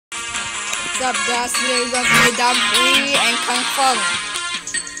What's up guys, today we're going to play Damiri and Kang.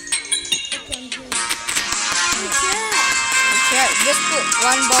 Okay, just put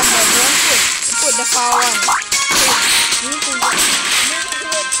one bomb, but don't put the far one. Okay. You need to work.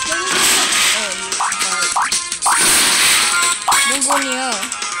 Don't go near.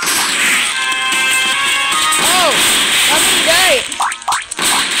 Oh, Damiri died.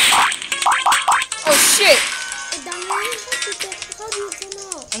 Oh shit.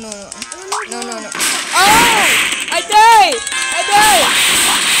 No. Oh! I died!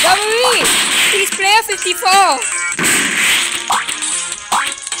 Damiri! He's player 54!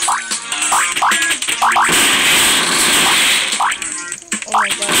 Oh my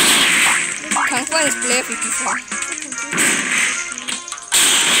god. Kang is player 54.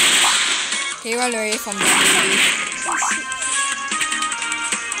 Okay, run away from Damiri.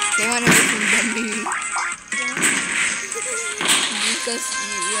 Because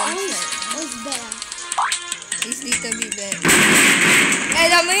it's bad. It's little bit bad. Hey,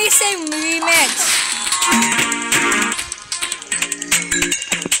 Damiri say rematch.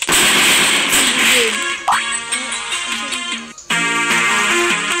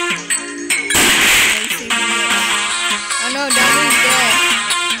 Oh no, Damiri's there.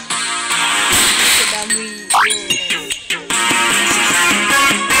 Look at Damiri.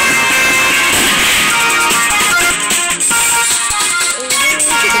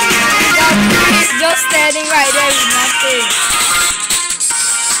 Just standing right there with nothing.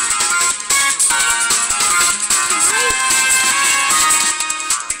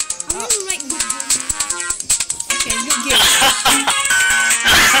 Okay, good game.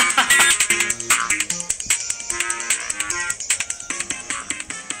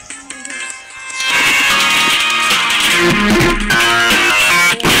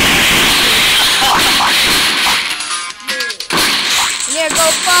 Yeah, go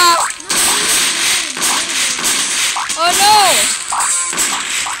far. Oh no!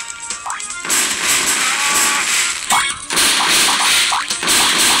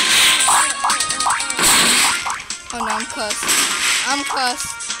 Oh no, I'm cursed.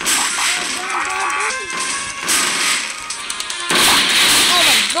 Oh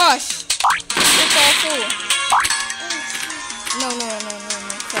my gosh! It's awful. No.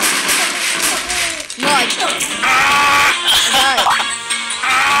 No, I died.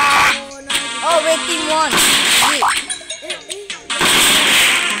 Oh, red team won. Wait.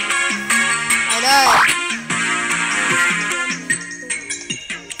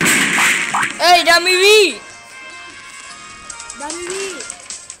 Hey, Damiri!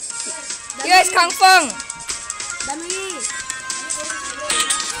 Here's Kang. Damiri!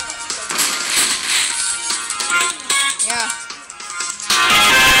 Yeah.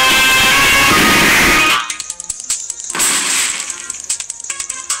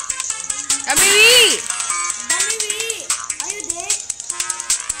 Damiri! Are you there?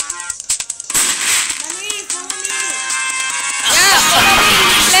 Damiri, follow me! Yeah, follow me!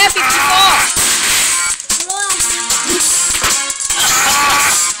 Player 54!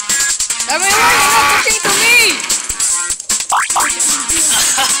 Damiri, why are you not talking to me? Oh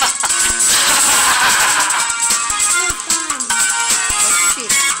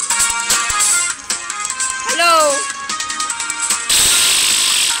shit. Hello?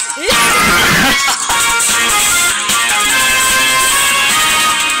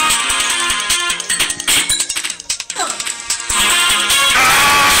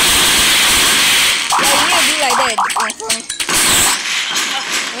 Like that,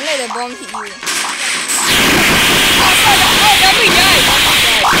 don't let the bomb hit you. Oh, Damiri died!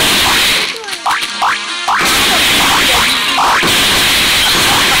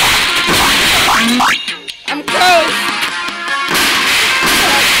 I'm close!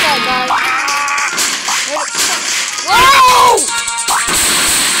 Whoa!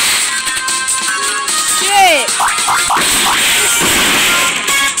 Shit!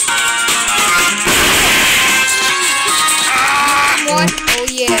 Oh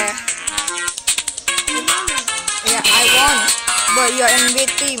yeah. Yeah, I won. But you're in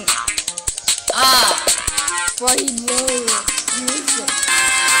red team. Why he knows?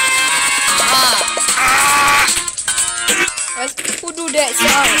 Who do that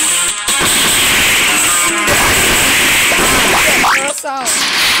sound? That sound.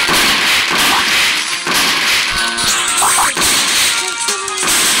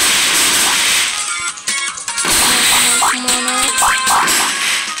 Come on now.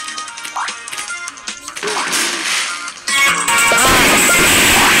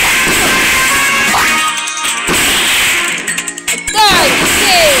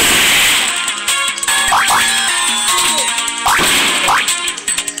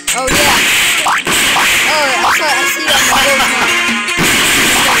 Oh yeah. I see you on the boat now.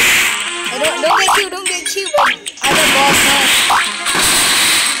 Don't get killed by other bombs now.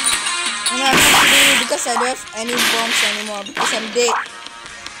 I'm not shooting you because I don't have any bombs anymore because I'm dead.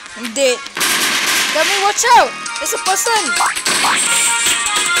 I'm dead. Damiri, watch out! There's a person!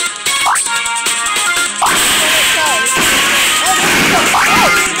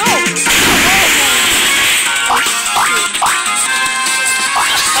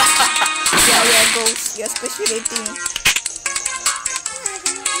 Yeah, ghost. You're speculating.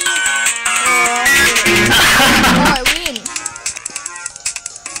 Oh, I win.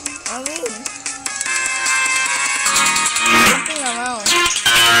 Jumping around.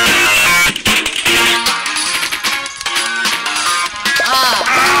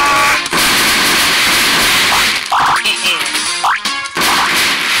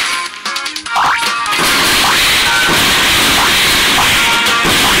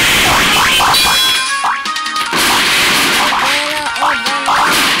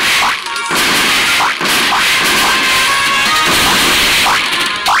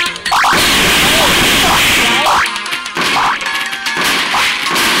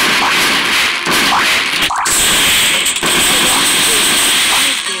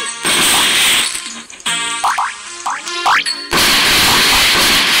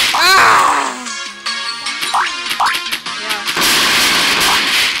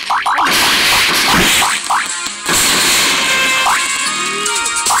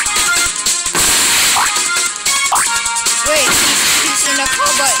 Wait, he's in a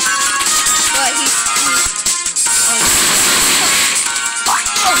car, but he's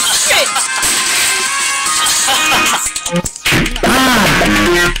oh shit!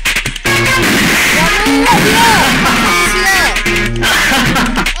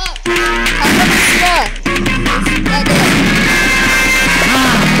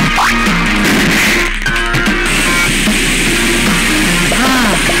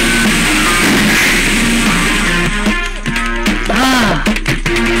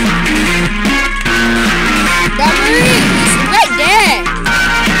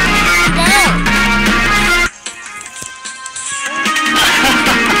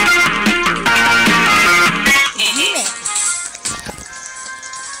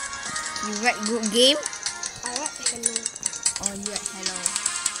 Good game? Alright, hello. Oh yeah, hello.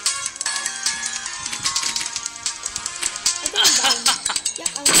 I don't die. Yeah,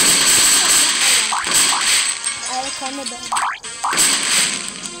 I kinda die.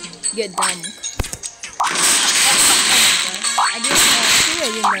 Get dumb. I didn't know. I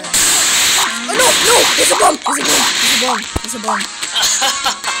didn't know. Oh no! No! There's a bomb! There's a bomb!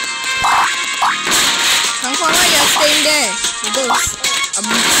 Kang, why you're staying there? The ghost. I'm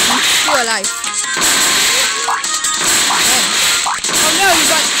still alive. Oh no,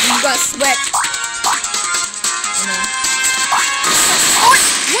 you got swept. Oh no.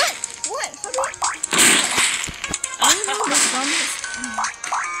 What? What? How do I don't know this bomb is.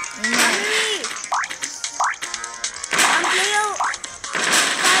 Oh no. I'm playing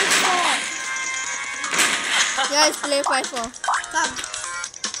 5-4. Yeah, it's play 5-4. Come.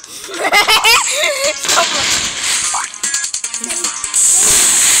 Come on.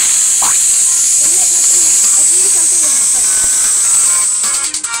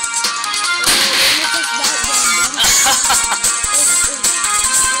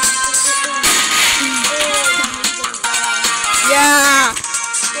 Yeah.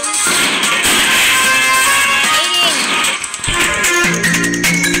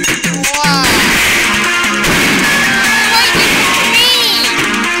 Wow. Why did you do me?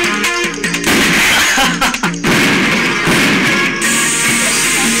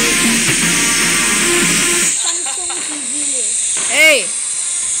 Hey.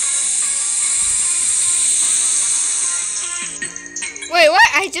 Wait, what?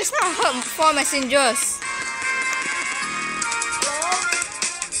 I just now heard 4 messengers.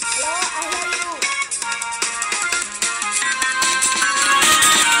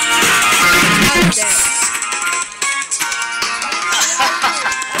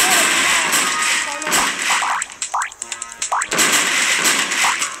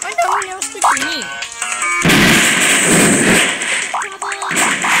 Why don't you never speak to me?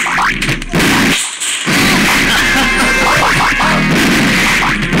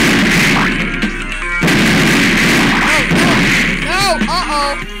 No!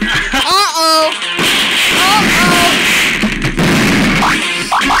 Uh-oh! Uh-oh!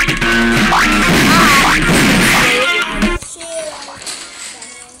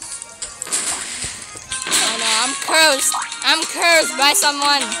 I'm cursed by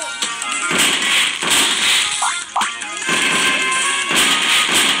someone.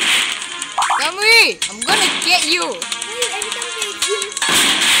 Damiri, I'm gonna get hate you.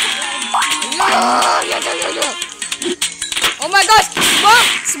 Oh my gosh! Swamp!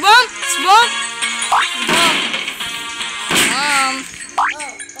 Swamp! Swamp! Mom!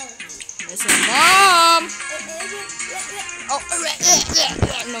 There's a mom! Oh,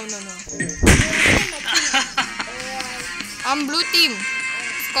 no. I'm blue team.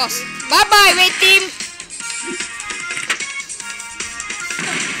 Of course. Bye-bye, red team!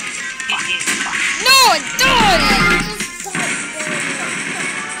 No, don't!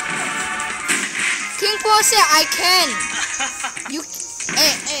 King Paul said I can. You,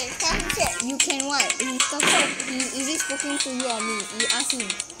 hey, Kang said you can what? Is he speaking to you or me? You ask him.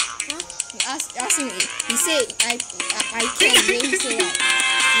 Huh? You ask him. He said I can. Then he said what?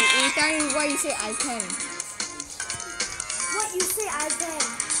 You tell me what you say I can. What you say I can?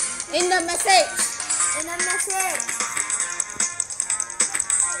 In the message. In the message.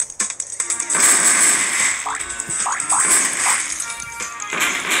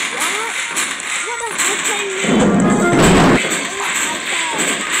 What does I can mean?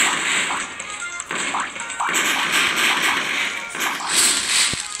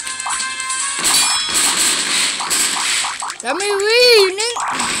 Damiri,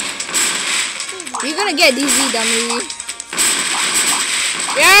 you're gonna get dizzy, Damiri.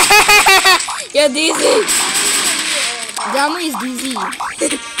 Yeah, you're dizzy. Damiri is dizzy. Oh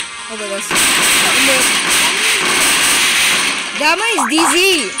my gosh. Damiri is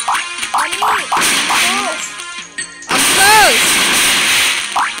dizzy. I'm close.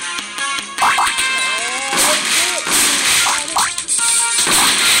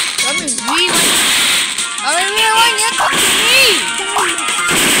 Damiri is really. Everyone, you talk to me!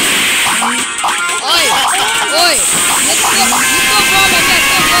 Oi! Let's go bomb again,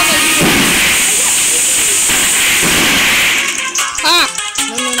 Ha!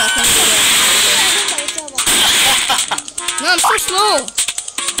 No, I can't do that. No, I'm so slow!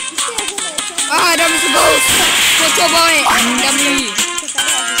 Ah, that was a ghost! Go on it! Damiri!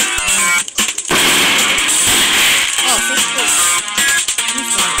 Oh, so slow.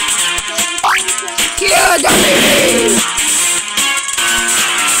 Kill Damiri!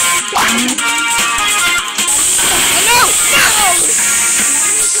 Oh no!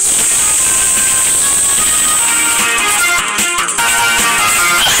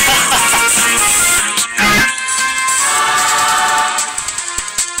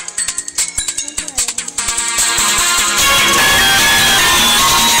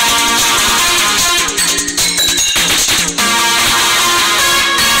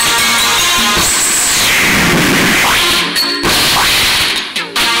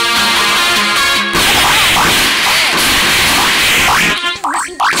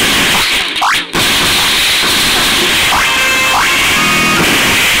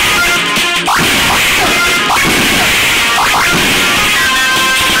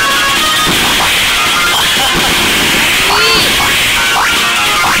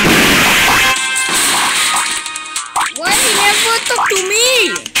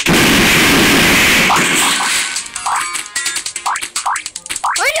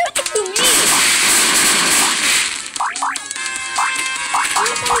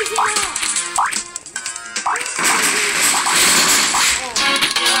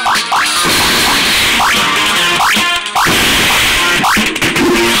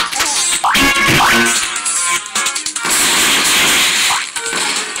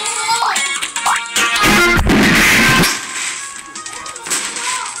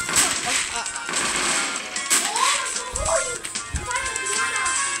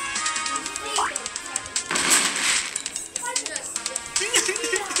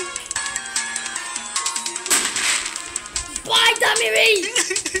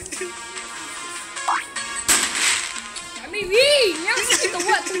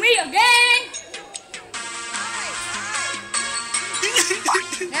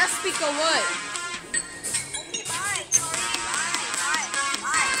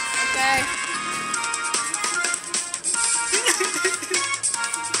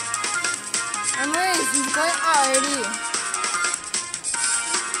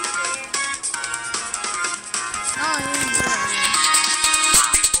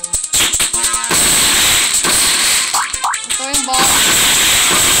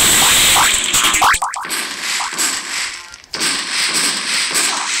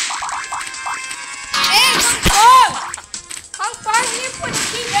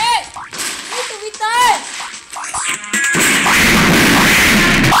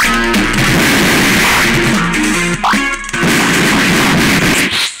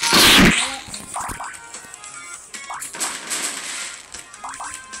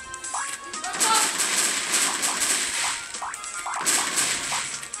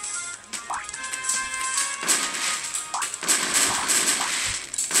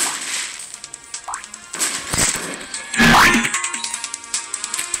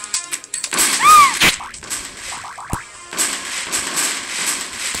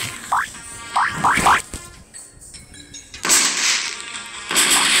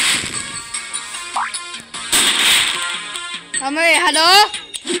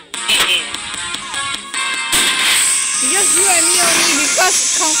 It's just you and me only because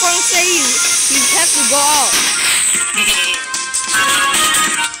Kang say you have to go out.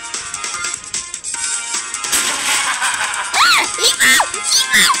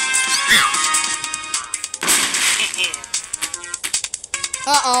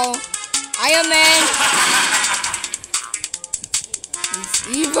 Uh-oh. Iron Man. It's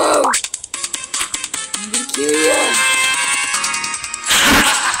evil. I'm gonna kill you.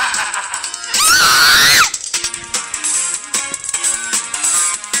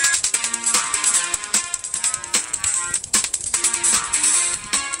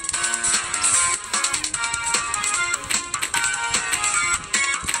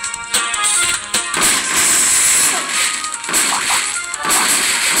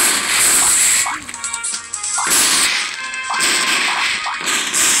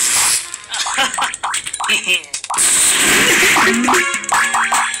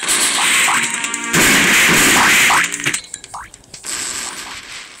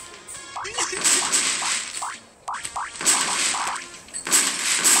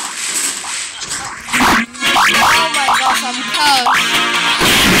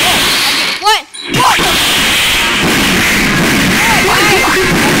 What?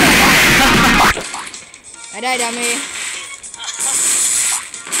 I died, Damiri.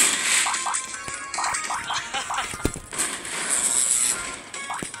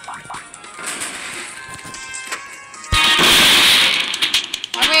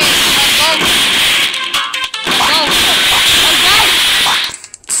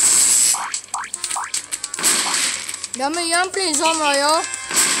 Damiri, you don't play Zomra, yo.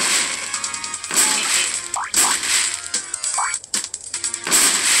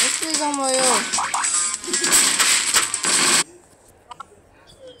 Let's play Zomra, yo.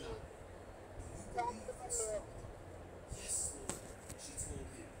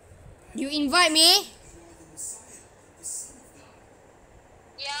 You invite me?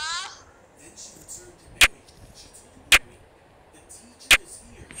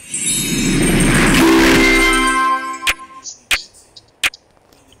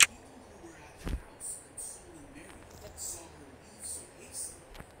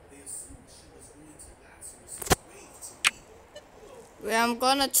 Wait, I'm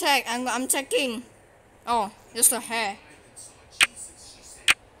gonna check. I'm checking. Oh, just a hair.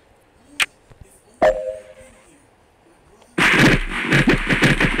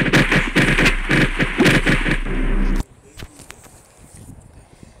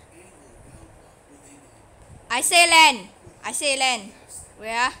 I say land. I say land.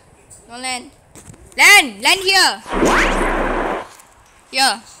 Where? No land. Land! Land here!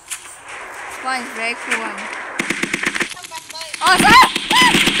 Here. This one is very cool one. Oh, stop!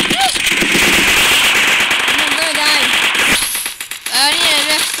 I'm gonna die. I only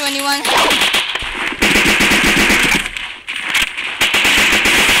have 21 health.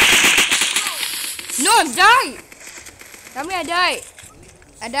 No, I died! Damiri, I died.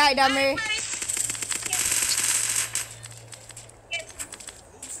 I died, Damiri.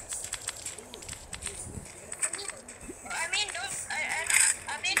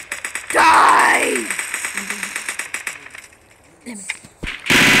 Die!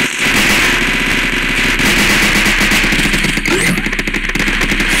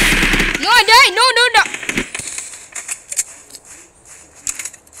 No, I died! No, no, no!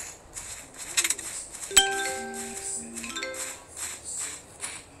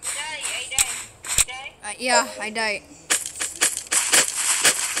 Yeah, I died.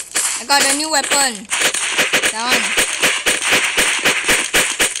 I got a new weapon. That one.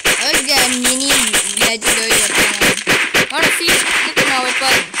 Let's get a mini legendary weapon. Wanna see? Look at my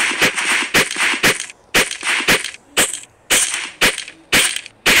weapon.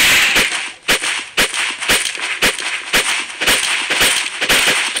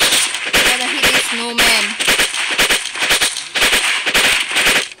 Gotta hit this snowman.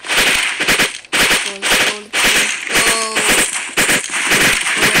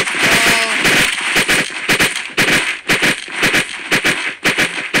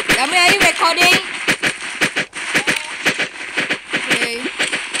 Recording? Okay.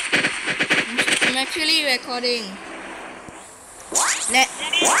 I'm actually recording.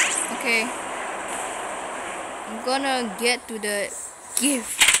 Okay. I'm gonna get to the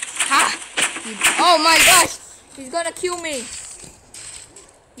gift. Ha! Oh my gosh! He's gonna kill me.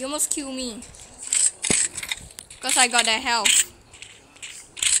 He almost killed me. Because I got that health.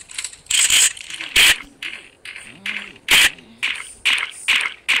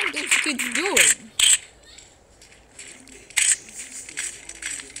 What are those kids doing?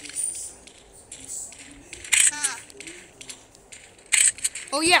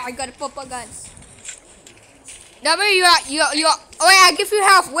 Oh yeah, I got a purple guns. Damiri, you are. Wait, I give you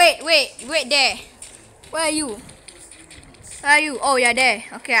health. Wait there. Where are you? Where are you? Oh, yeah, there.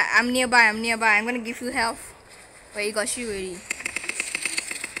 Okay, I'm nearby. I'm gonna give you health. Wait, you got shield already.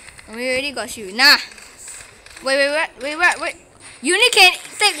 We already got shield. Nah. Wait. You only can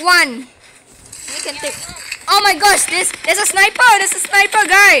take one. You can take. Oh my gosh, there's a sniper. There's a sniper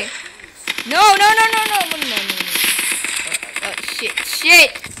guy. No.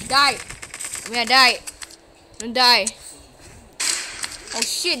 Shit. Die. I'm gonna die. Don't die. Oh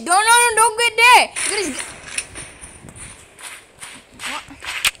shit. Don't get there. What?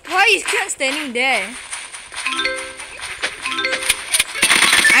 Why is Kang standing there?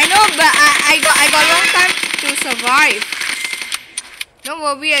 I know, but I got long time to survive. Don't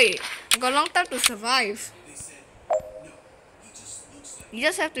worry. I got long time to survive. You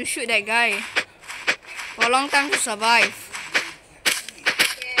just have to shoot that guy for a long time to survive.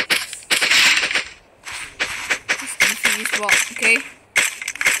 This rock, okay?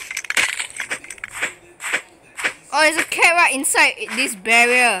 Oh, there's a cat right inside this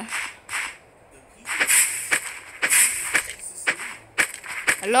barrier.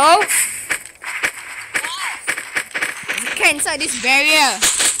 Hello? There's a cat inside this barrier.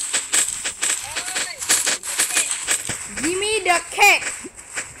 Give me the cat.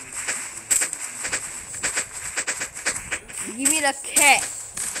 Give me the cat.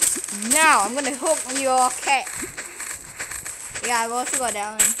 Now I'm gonna hook your cat. Yeah, I've also got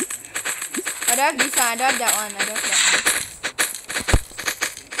that one. I don't have this one. I don't have that one.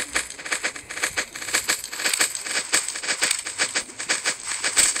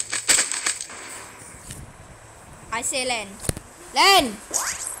 I say land. Land!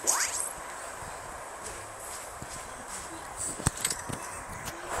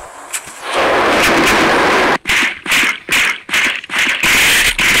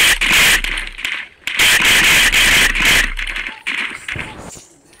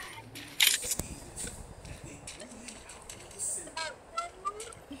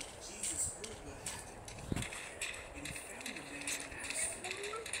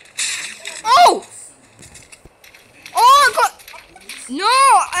 Oh! Oh, I got... No!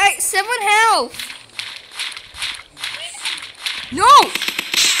 7 health! No!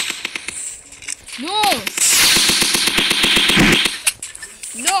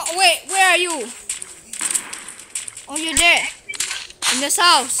 No, wait, where are you? Oh, you're there. In this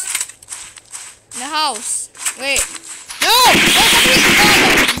house. In the house. Wait. No!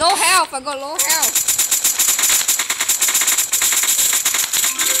 No health, I got low health.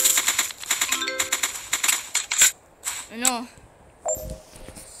 No.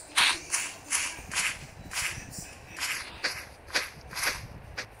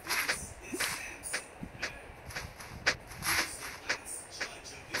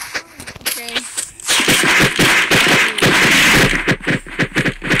 Okay.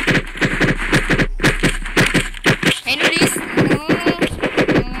 Can you do this?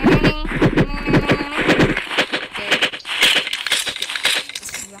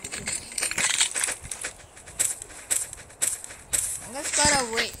 I just gotta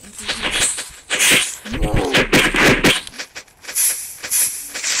wait until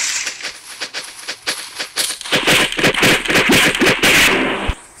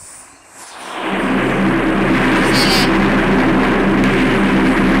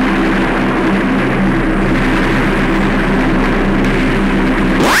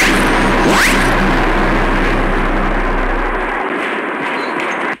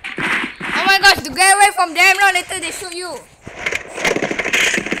oh my gosh, to get away from them, no, later they shoot you.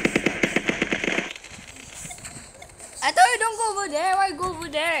 I thought you don't go over there. Why go over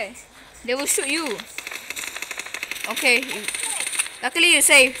there? They will shoot you. Okay. Luckily you're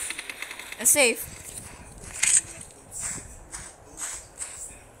safe. You're safe.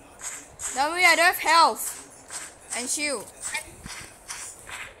 Don't worry, I don't have health and shield.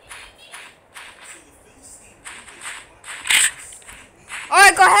 Oh,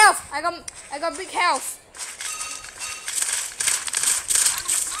 I got health. I got big health.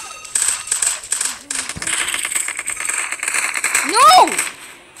 No!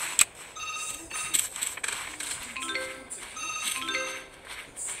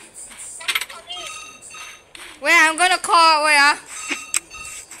 Wait, I'm gonna call. Wait,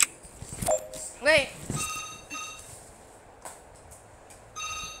 Wait.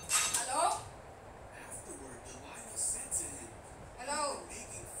 Hello? Hello?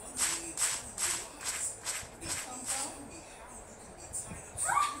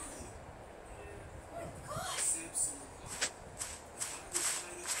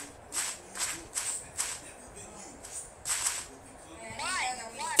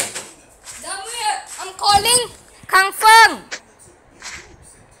 calling Kang Feng.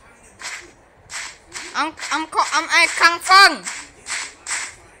 I'm Kang Feng.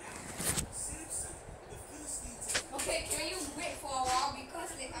 Okay, can you wait for a while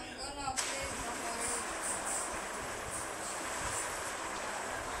because I'm gonna play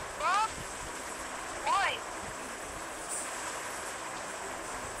Why?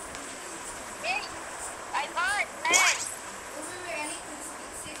 Yes, I got that.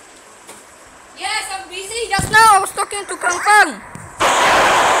 Yes, I'm busy. Just now I was talking to Kang Feng.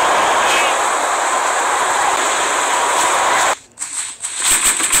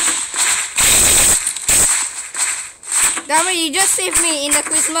 Damiri, you just saved me in the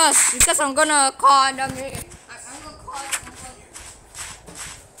Christmas because I'm gonna call Damiri.